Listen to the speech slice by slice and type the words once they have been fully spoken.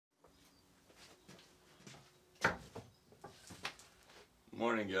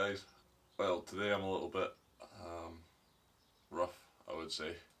Morning guys. Well, today I'm a little bit rough, I would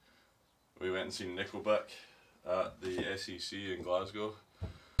say. We went and seen Nickelback at the SEC in Glasgow.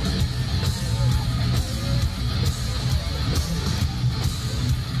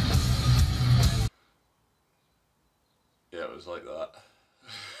 Yeah, it was like that.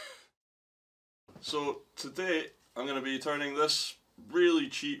 So today I'm going to be turning this really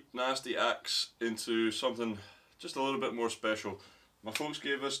cheap, nasty axe into something just a little bit more special. My folks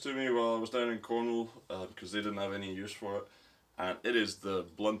gave this to me while I was down in Cornwall because they didn't have any use for it, and it is the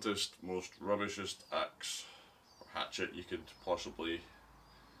bluntest, most rubbishest axe or hatchet you could possibly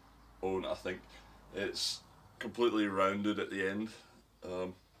own. I think it's completely rounded at the end. I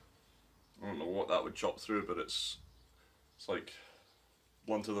don't know what that would chop through, but it's like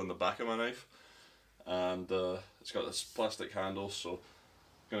blunter than the back of my knife, and it's got this plastic handle. So I'm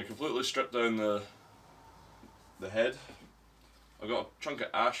going to completely strip down the head. I've got a chunk of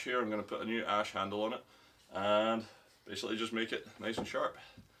ash here. I'm going to put a new ash handle on it and basically just make it nice and sharp.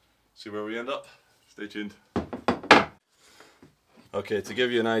 See where we end up. Stay tuned. Okay, to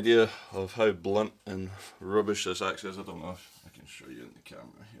give you an idea of how blunt and rubbish this axe is, I don't know if I can show you in the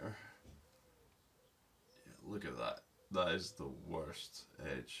camera here. Yeah, look at that. That is the worst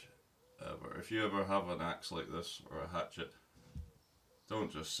edge ever. If you ever have an axe like this or a hatchet,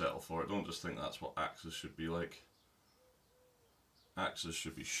 don't just settle for it. Don't just think that's what axes should be like. Axes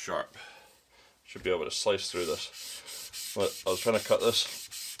should be sharp. Should be able to slice through this. But I was trying to cut this.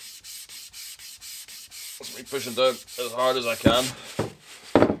 That's me pushing down as hard as I can.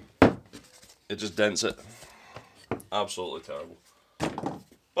 It just dents it. Absolutely terrible.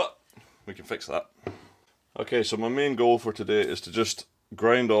 But we can fix that. Okay, so my main goal for today is to just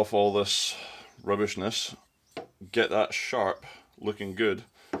grind off all this rubbishness, get that sharp, looking good,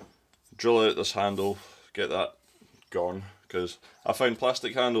 drill out this handle, get that gone. Because I find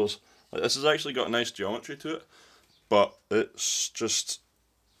plastic handles, like this has actually got a nice geometry to it, but it's just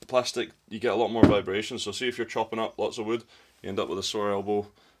plastic, you get a lot more vibration. So see if you're chopping up lots of wood, you end up with a sore elbow.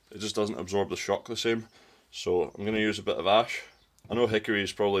 It just doesn't absorb the shock the same. So I'm going to use a bit of ash. I know hickory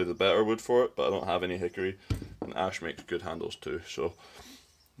is probably the better wood for it, but I don't have any hickory, and ash makes good handles too. So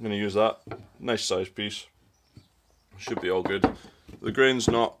I'm going to use that. Nice size piece. Should be all good. The grain's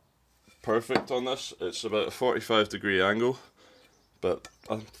not perfect on this. It's about a 45-degree angle, but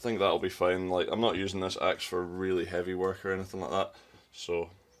I think that'll be fine. Like, I'm not using this axe for really heavy work or anything like that,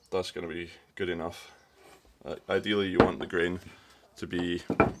 so that's going to be good enough. Ideally you want the grain to be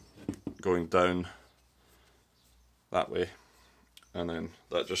going down that way, and then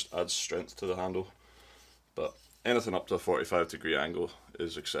that just adds strength to the handle. But anything up to a 45-degree angle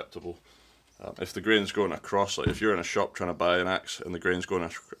is acceptable. If the grain's going across, like if you're in a shop trying to buy an axe and the grain's going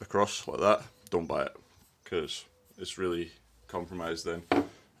across like that, don't buy it, because it's really compromised then,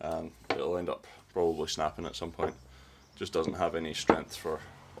 and it'll end up probably snapping at some point. Just doesn't have any strength for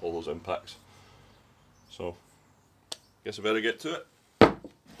all those impacts. So, guess I better get to it.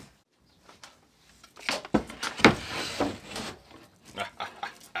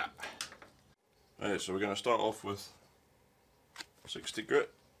 Right, so we're going to start off with 60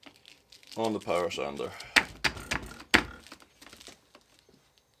 grit on the power sander.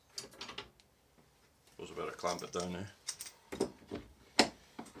 Suppose I better clamp it down now.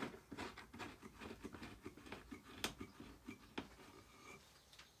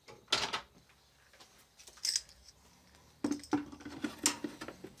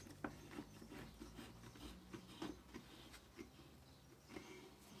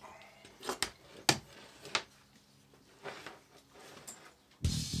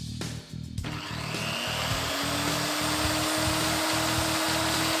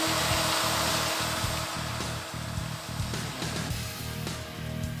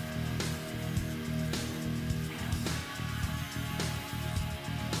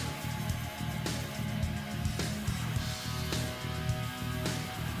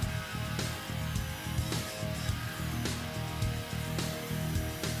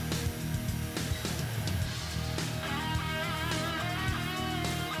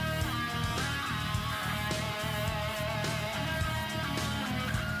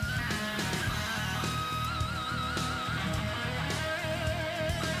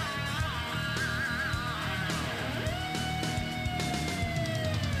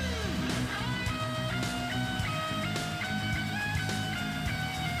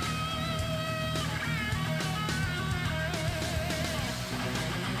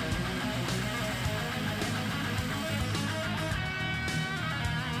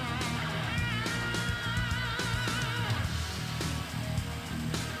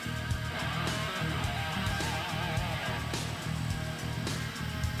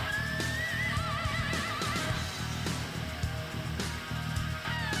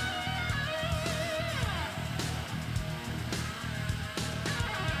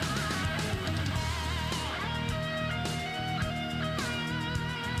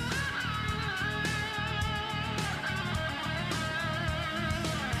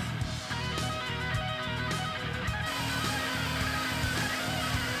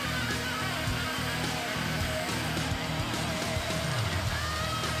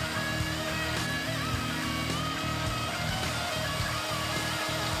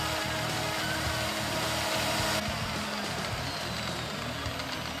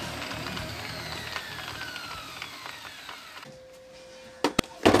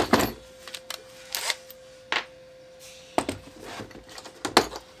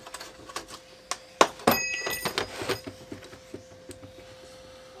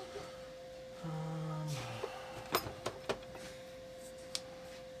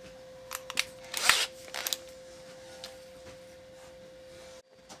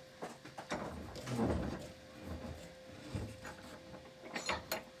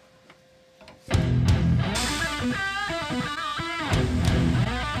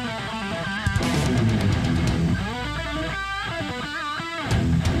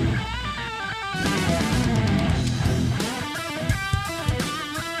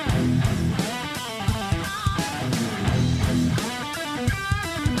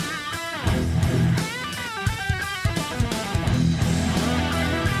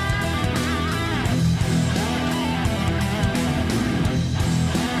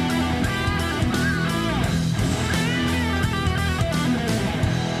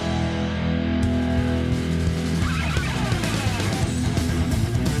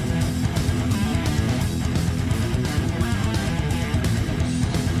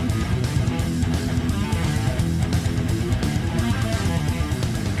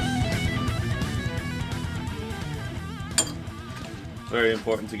 very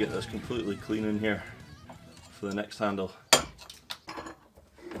important to get this completely clean in here for the next handle. There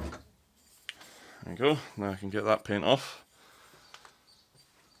you go, now I can get that paint off.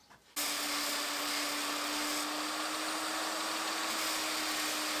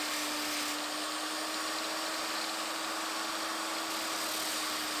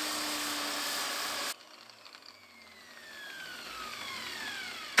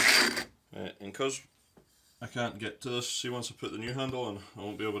 And because I can't get to this, see, once I put the new handle on, I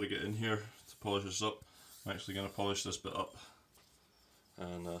won't be able to get in here to polish this up. I'm actually going to polish this bit up,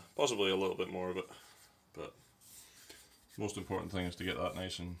 and possibly a little bit more of it, but most important thing is to get that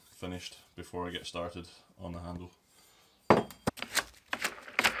nice and finished before I get started on the handle.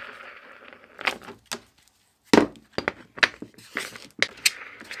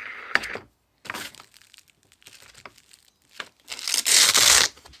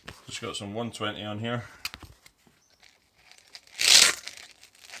 Just got some 120 on here.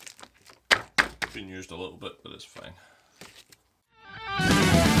 Been used a little bit, but it's fine.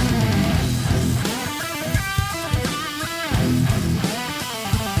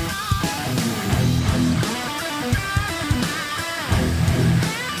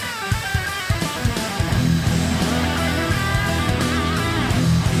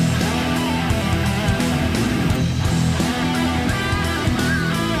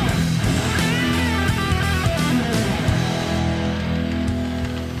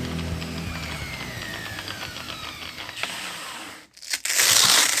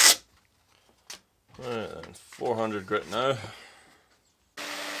 Right, and 400 grit now.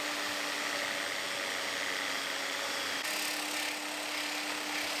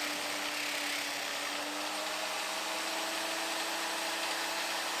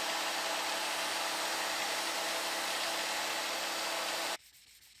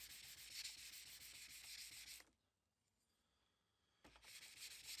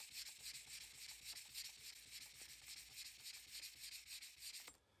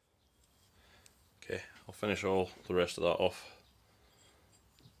 Okay, I'll finish all the rest of that off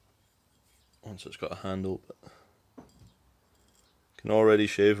once it's got a handle, but can already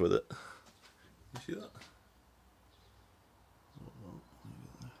shave with it. You see that?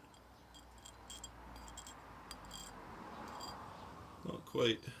 Not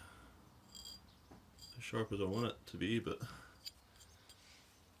quite as sharp as I want it to be, but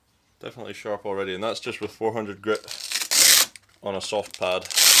definitely sharp already, and that's just with 400 grit on a soft pad.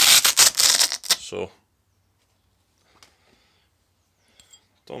 So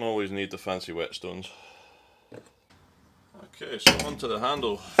don't always need the fancy whetstones. Okay, so on to the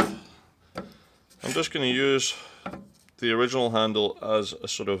handle. I'm just going to use the original handle as a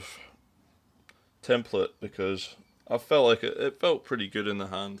sort of template because I felt like it felt pretty good in the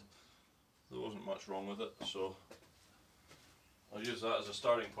hand. There wasn't much wrong with it, so I'll use that as a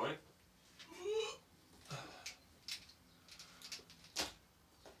starting point.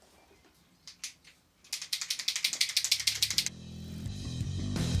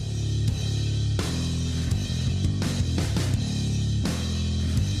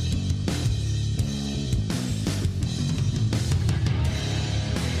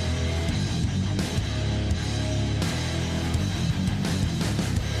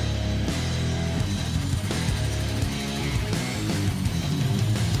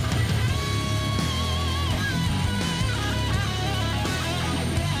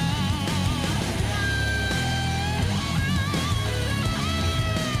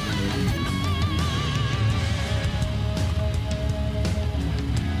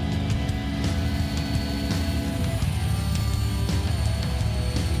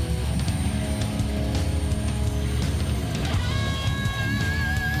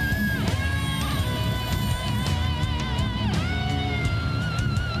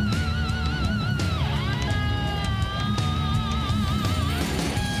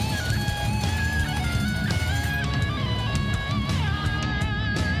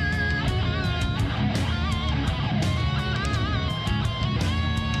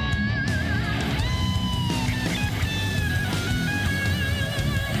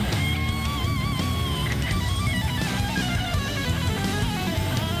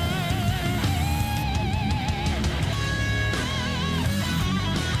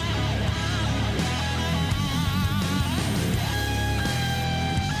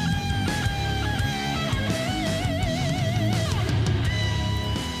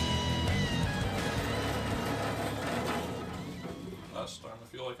 That's starting to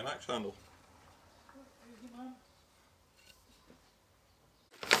feel like an axe handle.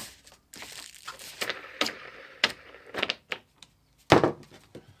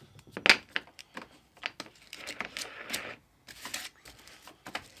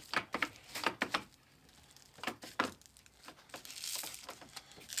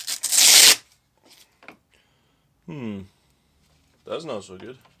 That's not so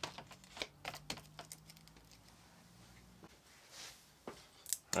good.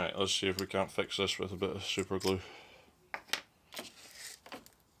 Alright, let's see if we can't fix this with a bit of super glue.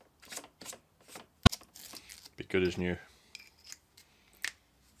 Be good as new.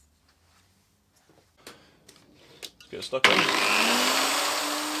 Let's get it stuck in.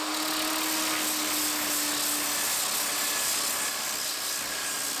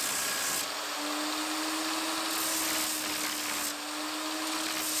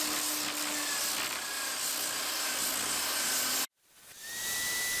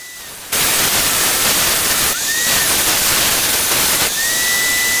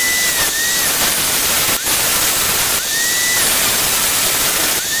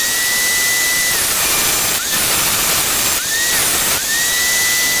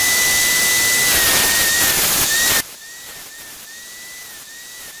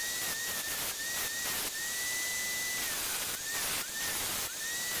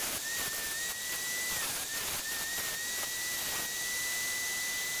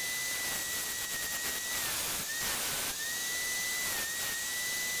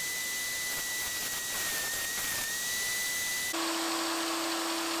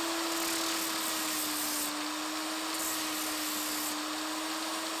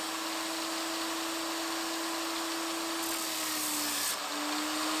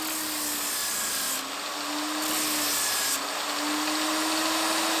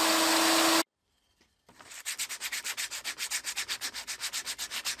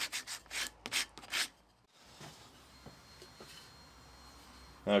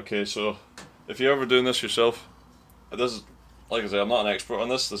 Okay, so if you're ever doing this yourself, this is, like I say, I'm not an expert on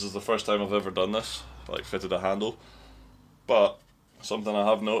this. This is the first time I've ever done this, like fitted a handle. But something I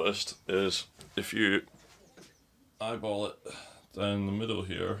have noticed is if you eyeball it down the middle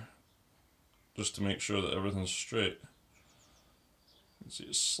here, just to make sure that everything's straight, you can see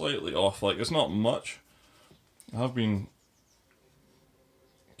it's slightly off. Like, it's not much. I have been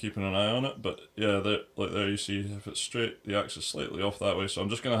keeping an eye on it, but yeah, there you see, if it's straight, the axe is slightly off that way, so I'm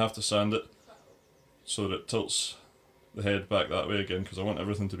just going to have to sand it so that it tilts the head back that way again, because I want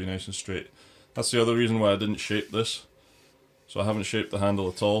everything to be nice and straight. That's the other reason why I didn't shape this, so I haven't shaped the handle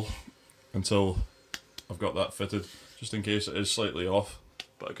at all until I've got that fitted, just in case it is slightly off,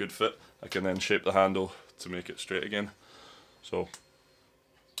 but a good fit. I can then shape the handle to make it straight again. So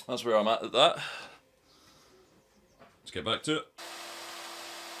that's where I'm at that. Let's get back to it.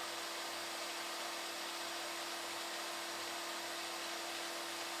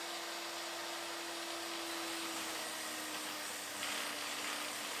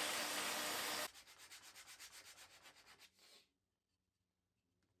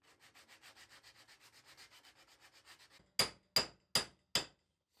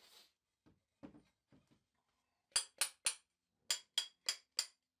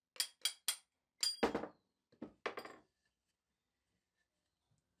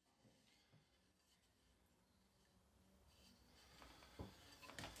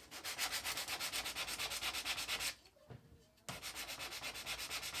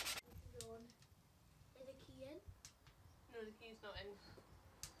 He's not in.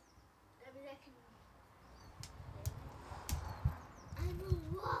 I'm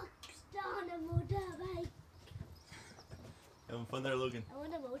a rock star on a motorbike. Having fun there, Logan? I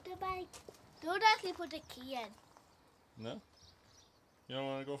want a motorbike. Don't actually put a key in. No? You don't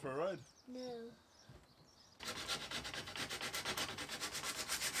want to go for a ride? No.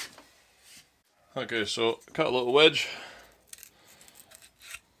 Okay, so cut a little wedge.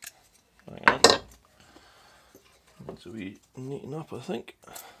 Hang on. Needs to be neaten up, I think.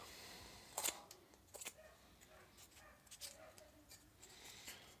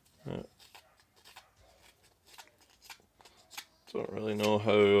 Yeah. Don't really know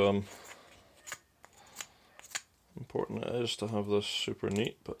how important it is to have this super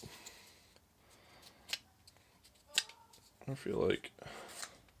neat, but I feel like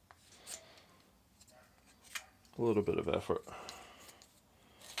a little bit of effort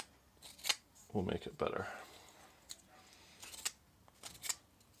will make it better.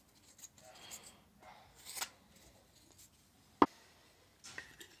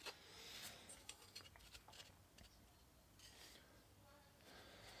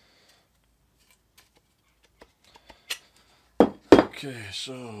 Okay,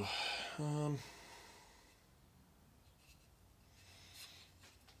 so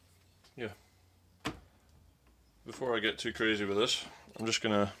yeah, before I get too crazy with this, I'm just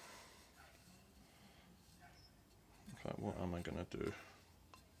gonna, in fact, what am I gonna do?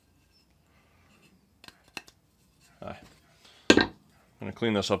 I'm gonna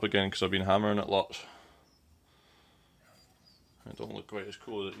clean this up again because I've been hammering it lots. It don't look quite as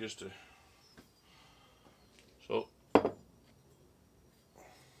cool as it used to. So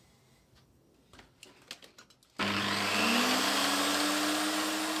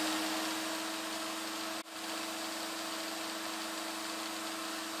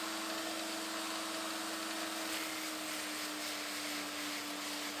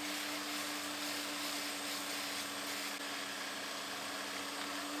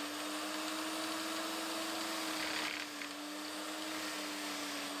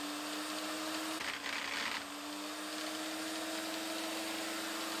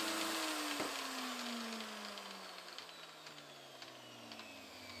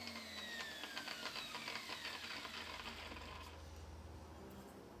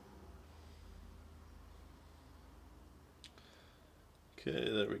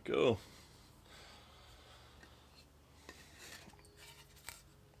okay, there we go.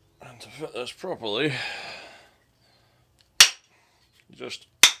 And to fit this properly, just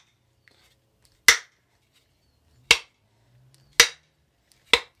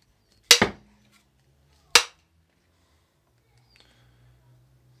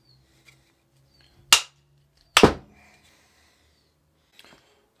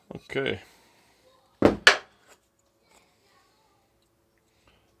okay.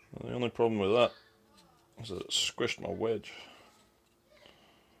 Well, the only problem with that is that it squished my wedge.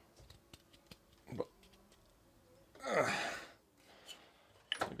 But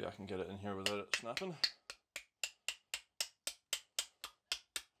maybe I can get it in here without it snapping.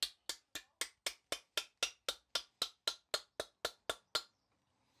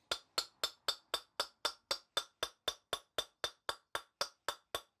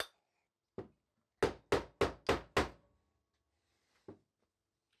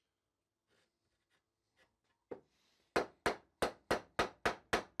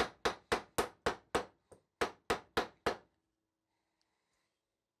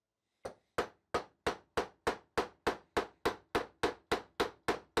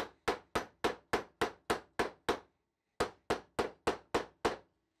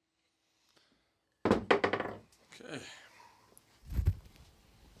 Okay.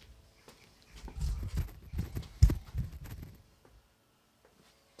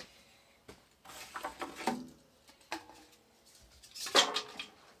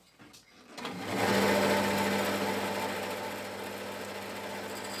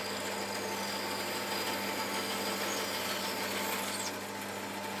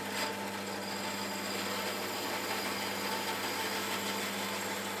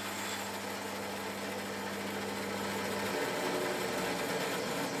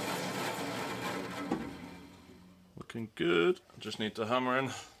 Looking good. I just need to hammer in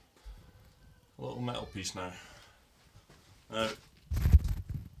a little metal piece now. Now,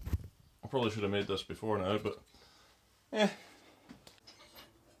 I probably should have made this before now, but eh.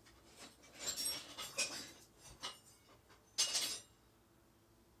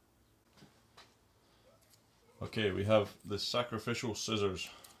 Okay, we have the sacrificial scissors.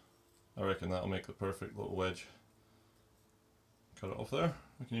 I reckon that'll make the perfect little wedge. Cut it off there.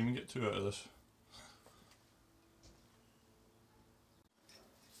 I can even get two out of this.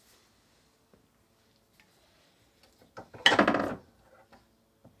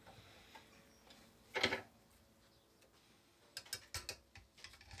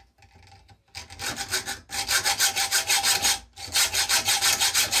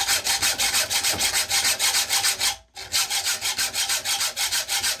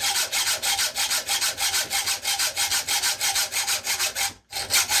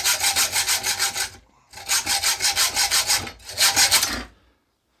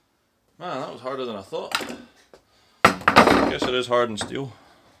 Man, that was harder than I thought. I guess it is hardened steel.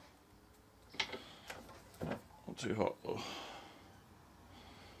 Not too hot though.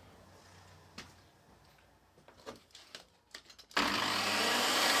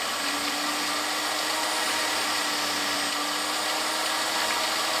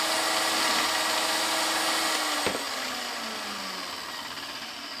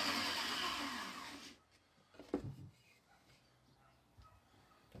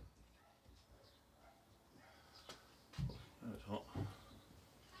 It's hot.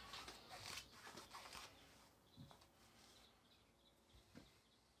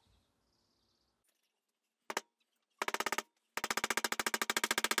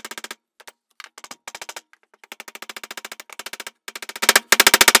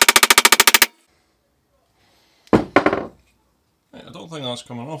 Hey, I don't think that's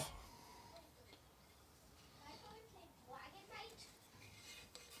coming off.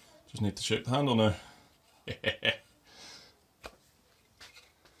 Just need to shape the handle now.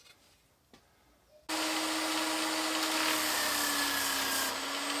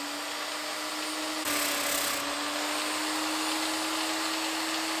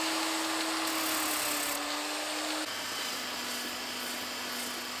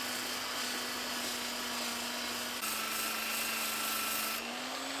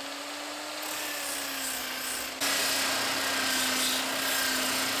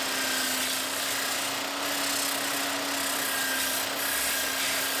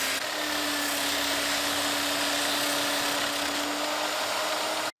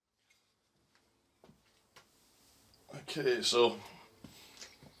 Okay, so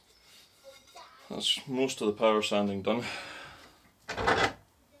that's most of the power sanding done.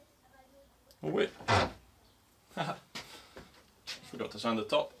 Oh wait, forgot to sand the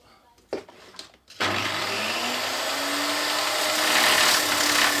top.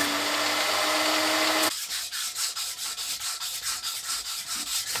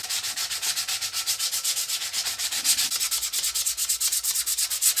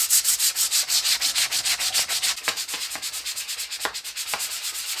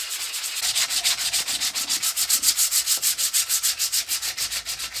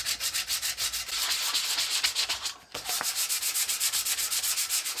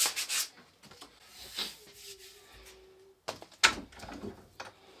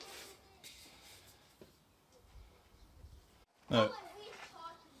 Now,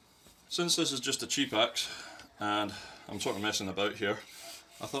 since this is just a cheap axe and I'm sort of messing about here,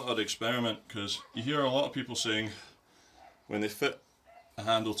 I thought I'd experiment, because you hear a lot of people saying when they fit a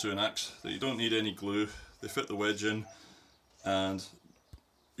handle to an axe that you don't need any glue. They fit the wedge in and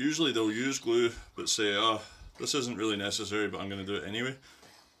usually they'll use glue but say, oh, this isn't really necessary, but I'm going to do it anyway.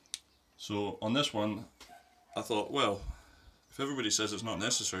 So on this one I thought, well, if everybody says it's not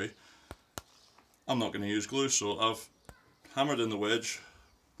necessary, I'm not going to use glue, so I've hammered in the wedge,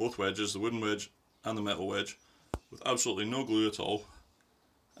 both wedges, the wooden wedge and the metal wedge, with absolutely no glue at all,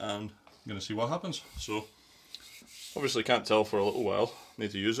 and I'm going to see what happens. So obviously can't tell for a little while,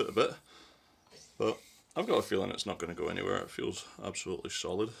 need to use it a bit, but I've got a feeling it's not going to go anywhere. It feels absolutely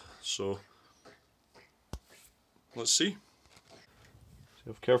solid, so let's see. So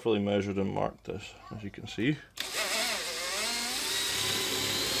I've carefully measured and marked this, as you can see.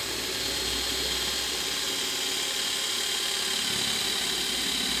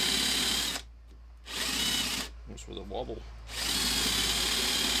 With a wobble.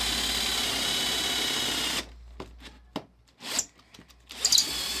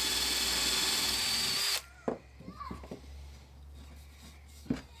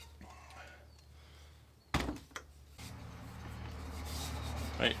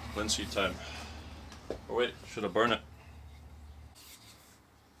 Right, linseed time. Oh wait, should I burn it?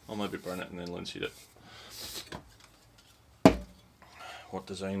 I'll maybe burn it and then linseed it. What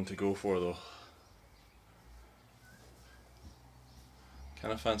design to go for though?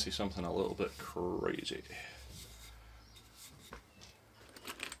 Kind of fancy something a little bit crazy.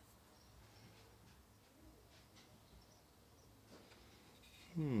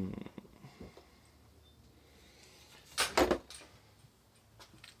 Wonder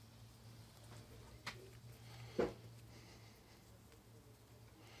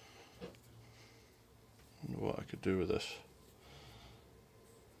what I could do with this.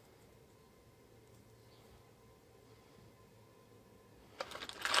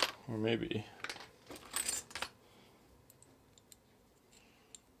 Or maybe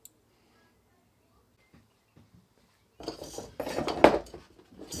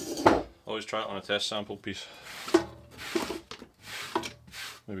always try it on a test sample piece.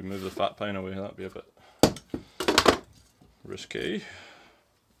 Maybe move the fat pine away, that'd be a bit risque.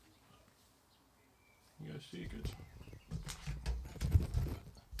 You guys see good?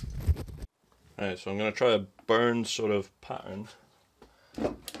 Right, so I'm going to try a burn sort of pattern.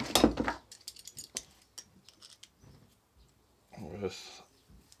 With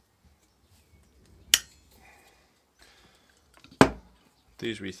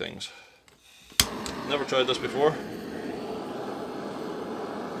these wee things. Never tried this before.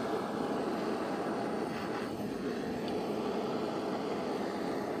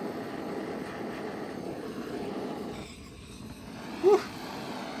 Whew.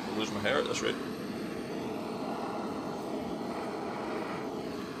 I'll lose my hair at this rate.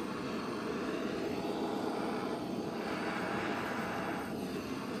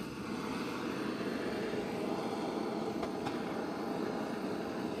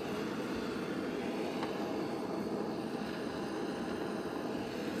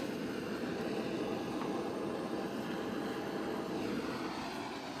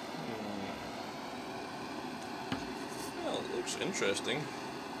 Looks interesting.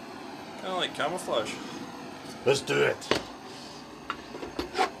 Kind of like camouflage. Let's do it.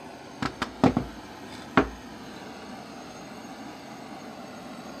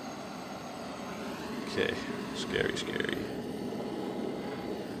 Okay, scary, scary.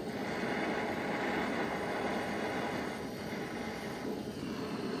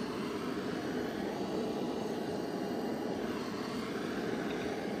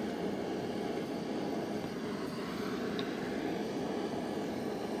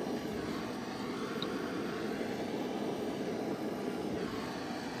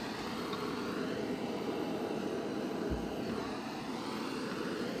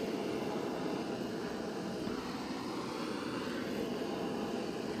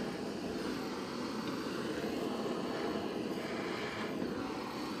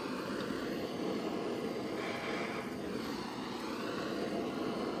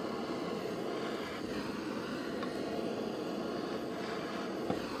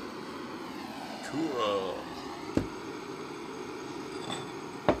 Cool.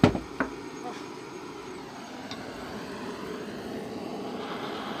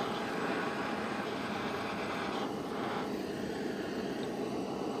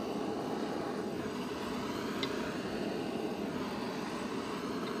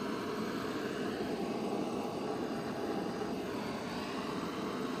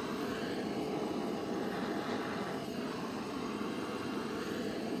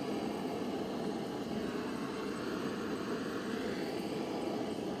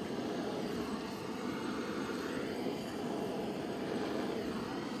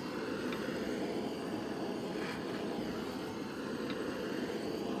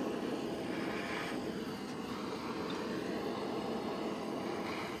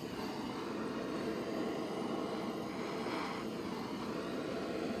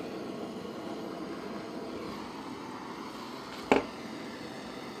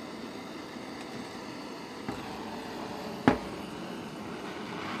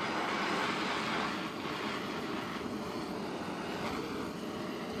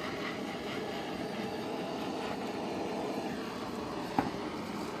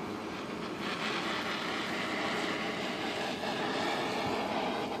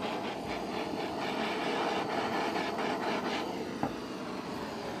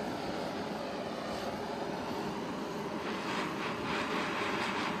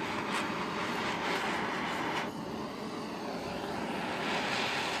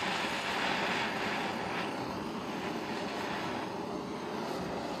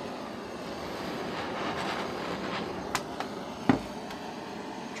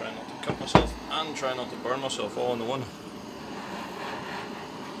 Try not to cut myself and try not to burn myself all in the one.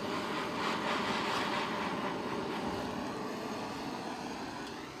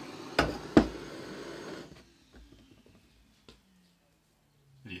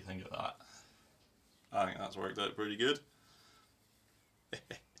 What do you think of that? I think that's worked out pretty good.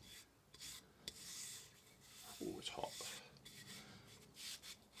 Oh, it's hot.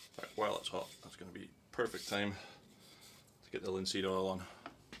 Right, while it's hot, that's going to be perfect time to get the linseed oil on.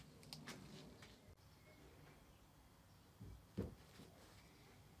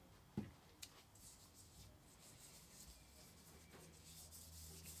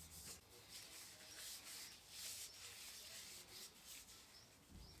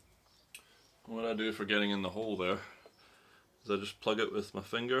 What I do for getting in the hole there is I just plug it with my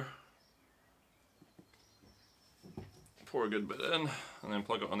finger, pour a good bit in, and then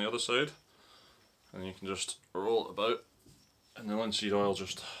plug it on the other side, and you can just roll it about, and the linseed oil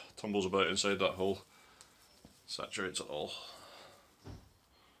just tumbles about inside that hole, saturates it all.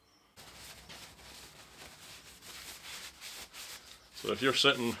 So if you're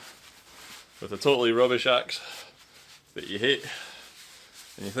sitting with a totally rubbish axe that you hate,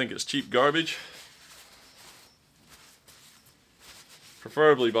 and you think it's cheap garbage,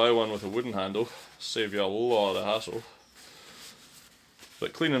 preferably buy one with a wooden handle, save you a lot of hassle.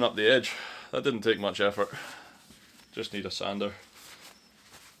 But cleaning up the edge, that didn't take much effort, just need a sander.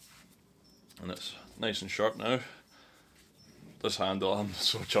 And it's nice and sharp now. This handle, I'm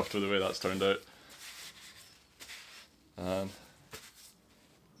so chuffed with the way that's turned out. And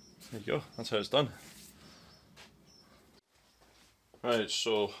there you go, that's how it's done. Right,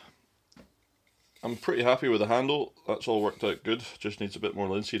 so I'm pretty happy with the handle, that's all worked out good, just needs a bit more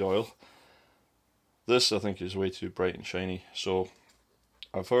linseed oil. This I think is way too bright and shiny, so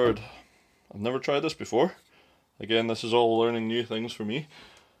I've never tried this before. Again, this is all learning new things for me.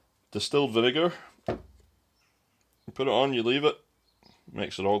 Distilled vinegar, you put it on, you leave it,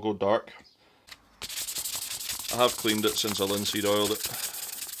 makes it all go dark. I have cleaned it since I linseed oiled it.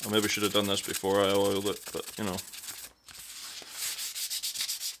 I maybe should have done this before I oiled it, but you know.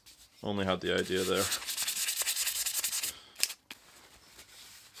 Only had the idea there.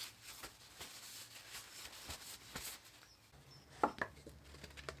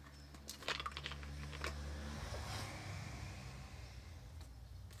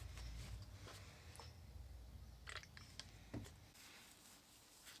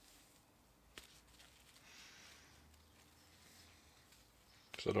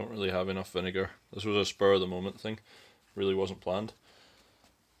 Because I don't really have enough vinegar. This was a spur of the moment thing, really wasn't planned.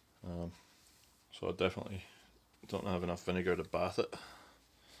 So I definitely don't have enough vinegar to bath it.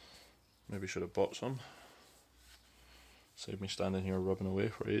 Maybe should have bought some. Saved me standing here rubbing away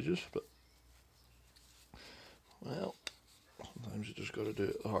for ages, but well, sometimes you just got to do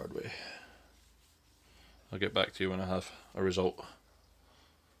it the hard way. I'll get back to you when I have a result.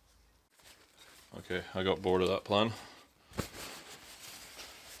 Okay, I got bored of that plan.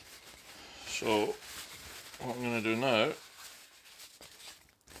 So what I'm going to do now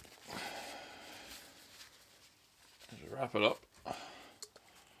wrap it up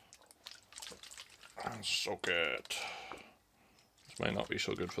and soak it. This might not be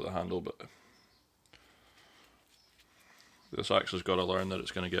so good for the handle, but this axe has got to learn that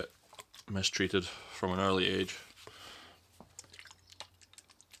it's going to get mistreated from an early age.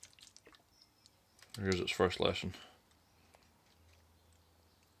 Here's its first lesson.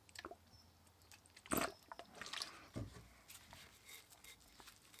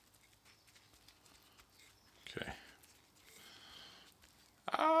 Okay.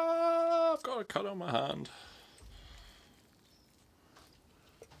 Ah, I've got a cut on my hand.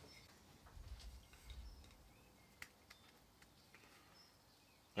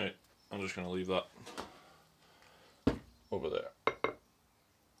 Right, I'm just going to leave that over there.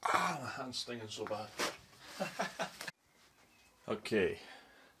 Ah, my hand's stinging so bad. Okay,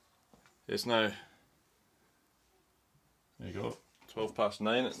 it's now, there you go,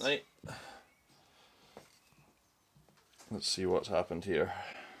 9:12 at night. Let's see what's happened here.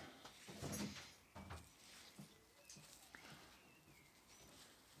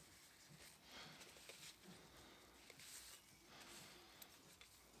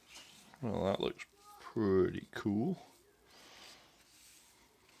 Well, that looks pretty cool.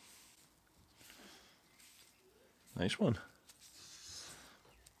 Nice one.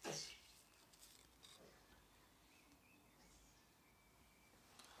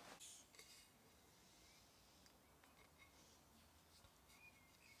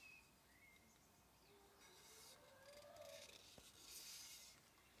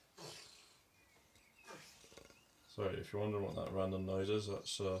 Sorry, if you're wondering what that random noise is,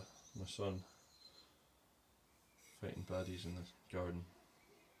 that's my son fighting baddies in the garden.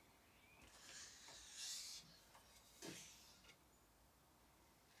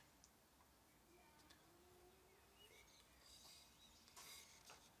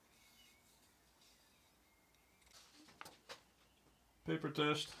 Paper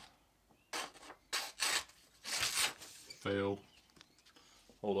test. Failed.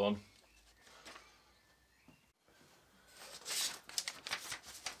 Hold on.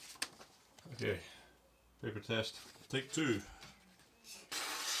 Okay, paper test, take 2.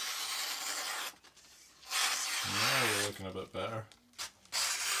 Now we're looking a bit better.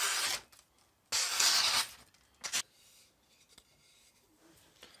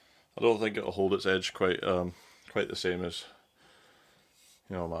 I don't think it'll hold its edge quite the same as,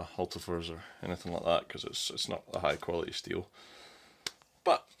 you know, my Ultifers or anything like that, because it's not a high quality steel.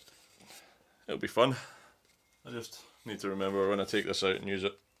 But it'll be fun. I just need to remember when I take this out and use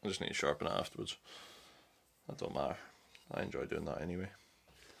it, I just need to sharpen it afterwards. That don't matter. I enjoy doing that anyway.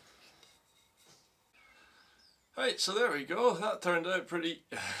 Right, so there we go. That turned out pretty...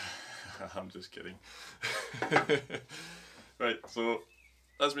 I'm just kidding. Right, so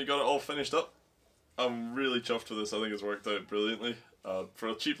as we got it all finished up, I'm really chuffed with this. I think it's worked out brilliantly. For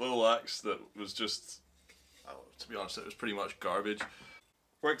a cheap little axe that was just... to be honest, it was pretty much garbage.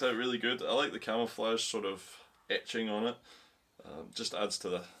 Worked out really good. I like the camouflage sort of etching on it. Just adds to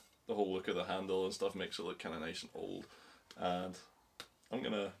the whole look of the handle and stuff, makes it look kind of nice and old. And I'm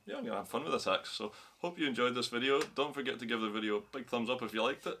gonna have fun with this axe. So hope you enjoyed this video. Don't forget to give the video a big thumbs up if you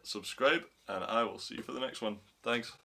liked it, subscribe, and I will see you for the next one. Thanks.